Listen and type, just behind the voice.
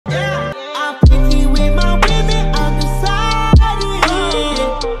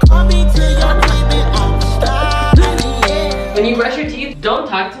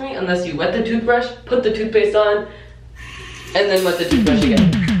unless you wet the toothbrush, put the toothpaste on, and then wet the toothbrush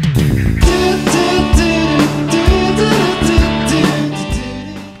again.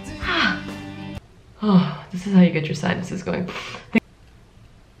 Oh, this is how you get your sinuses going.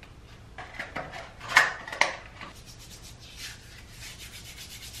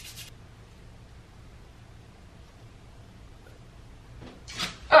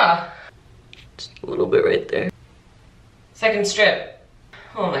 Just a little bit right there. Second strip.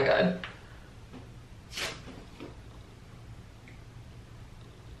 Oh my god.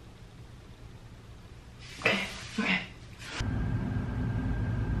 Okay, okay.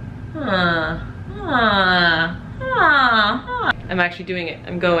 I'm actually doing it.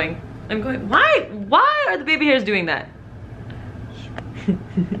 I'm going. Why are the baby hairs doing that?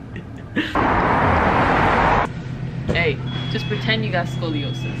 Hey, just pretend you got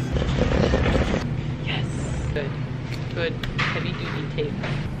scoliosis. Yes. Good. Good. Heavy duty tape.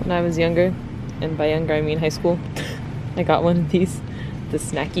 When I was younger, and by younger I mean high school, I got one of these, the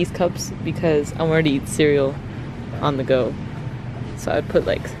Snackies cups, because I wanted to eat cereal on the go. So I'd put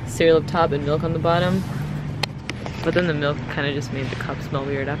like cereal up top and milk on the bottom. But then the milk kind of just made the cup smell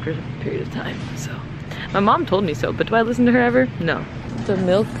weird after a period of time. So my mom told me so, but do I listen to her ever? No. The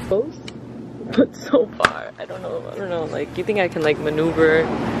milk goes, but so far. I don't know. Like, you think I can like maneuver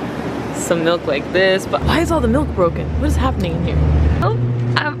some milk like this? But why is all the milk broken? What is happening in here? Oh,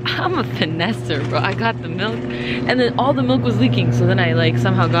 I'm a finesser, bro. I got the milk, and then all the milk was leaking. So then I like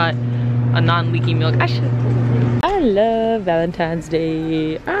somehow got a non-leaking milk. I love Valentine's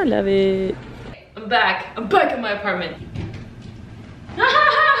Day. I love it. I'm back in my apartment.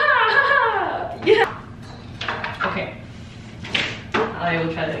 Yeah. Okay. I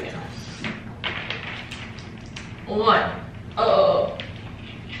will try that again. One. Oh.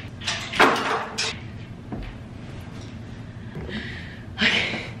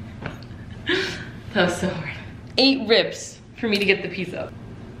 Okay. That was so hard. 8 rips for me to get the piece up.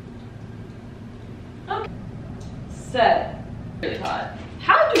 Okay. Set. Really hot.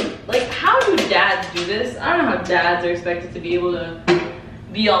 How do dads do this? I don't know how dads are expected to be able to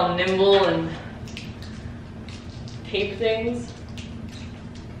be all nimble and tape things.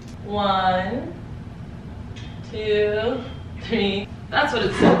 1, 2, 3. That's what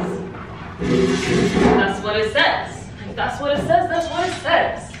it says. That's what it says. If that's what it says, that's what it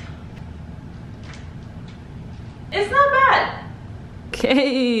says. It's not bad.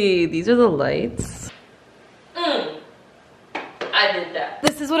 Okay, these are the lights. I did that.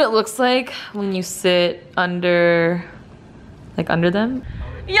 This is what it looks like when you sit under, like under them.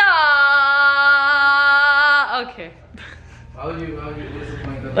 Yeah. Okay. Why would you listen to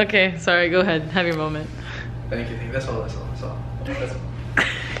my good? Okay, sorry. Go ahead. Have your moment. Thank you. That's all. Is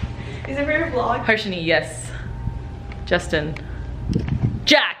it for your vlog? Harshini, yes. Justin.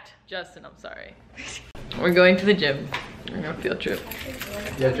 Jacked. Justin, I'm sorry. We're going to the gym. We're on a field trip.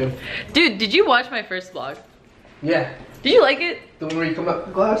 Yeah, Jim. Dude, did you watch my first vlog? Yeah. Did you like it? The one where you come up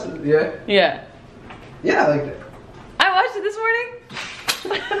with glasses? Yeah. Yeah. Yeah, I liked it. I watched it this morning.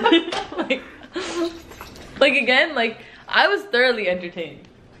 like again, like I was thoroughly entertained.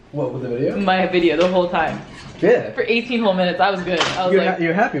 What, with the video? My video the whole time. Yeah. For 18 whole minutes, I was good. I was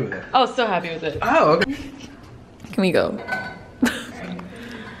you're happy with it? I was so happy with it. Oh, okay. Can we go?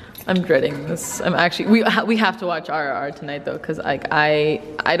 I'm dreading this. I'm actually we have to watch RRR tonight though, cause like I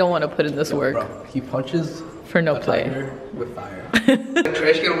don't want to put in this work. Bro, he punches for no play. With fire. The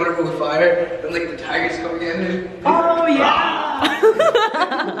trash can whatever with fire, and like the tiger's coming in. Oh yeah.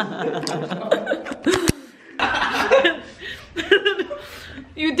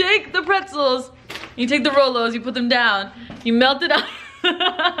 You take the pretzels, you take the rolos, you put them down, you melt it out.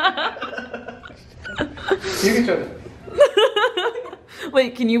 You can try it.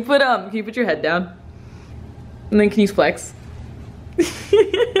 Wait, can you put your head down? And then can you flex?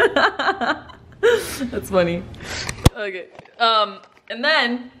 That's funny. Okay. And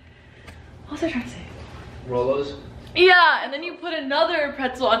then what was I trying to say? Rolos? Yeah, and then you put another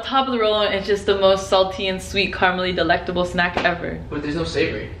pretzel on top of the rolo, and it's just the most salty and sweet, caramely delectable snack ever. But there's no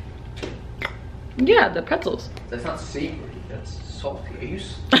savory. Yeah, the pretzels. That's not savory, that's salty. Are you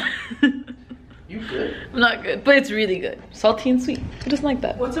you good? I'm not good, but it's really good. Salty and sweet. Who doesn't like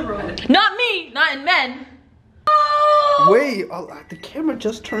that? What's a rolo? Not me! Not in men! Wait, the camera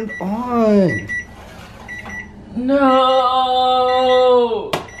just turned on. No!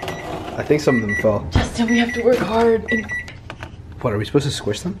 I think some of them fell. Justin, we have to work hard. What, are we supposed to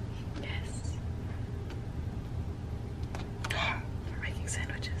squish them? Yes. We're making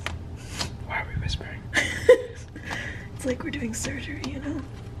sandwiches. Why are we whispering? It's like we're doing surgery, you know?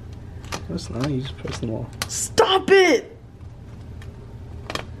 No, it's not. You just press them all. Stop it!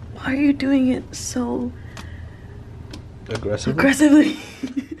 Why are you doing it so aggressively?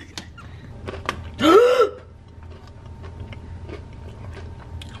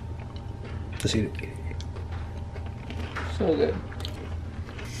 Just eat it. So good. I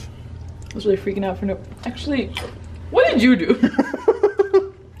was really freaking out for no. Actually, what did you do?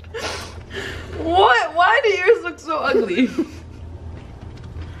 What? Why do yours look so ugly?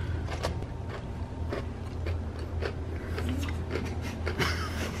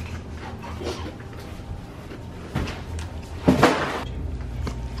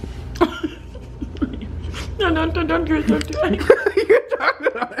 No, don't do it. You're talking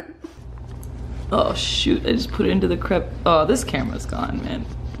about it. Oh shoot, I just put it into the crepe. Oh, this camera's gone, man.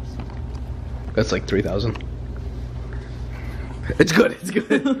 That's like 3,000. It's good, it's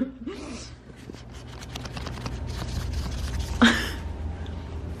good.